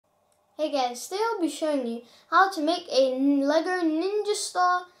Hey guys, today I'll be showing you how to make a Lego Ninja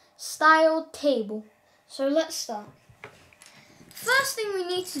Star style table. So let's start. First thing we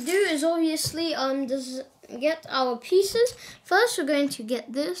need to do is obviously get our pieces. First we're going to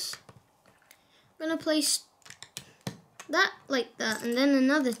get this. I'm going to place that like that, and then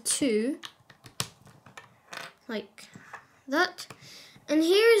another two like that. And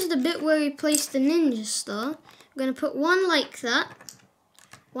here is the bit where we place the Ninja Star. I'm going to put one like that,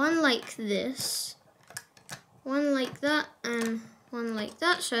 one like this, one like that, and one like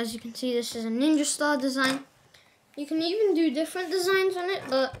that. So as you can see, this is a Ninja Star design. You can even do different designs on it,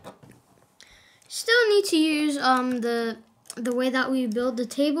 but still need to use the way that we build the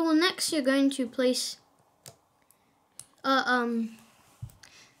table. Next, you're going to place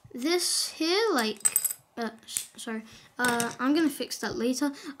this here, like I'm gonna fix that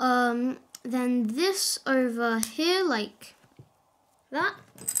later. Then this over here, like that,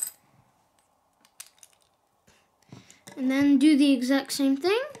 and then do the exact same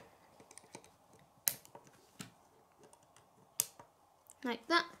thing, like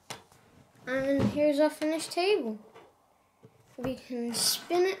that. And here's our finished table. We can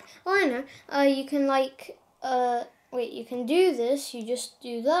spin it. Oh, I know. You can you can do this. You just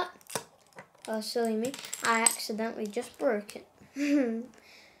do that. Oh, silly me. I accidentally just broke it.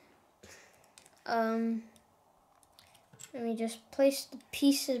 Let me just place the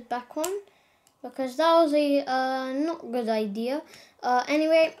pieces back on, because that was a not good idea.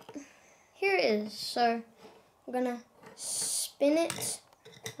 Anyway, here it is. So I'm gonna spin it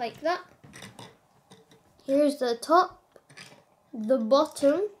like that. Here's the top, the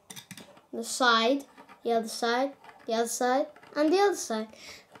bottom, the side, the other side, the other side, and the other side.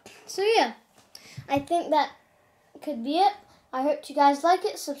 So yeah, I think that could be it. I hope you guys like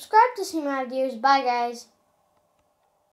it. Subscribe to see my videos. Bye guys.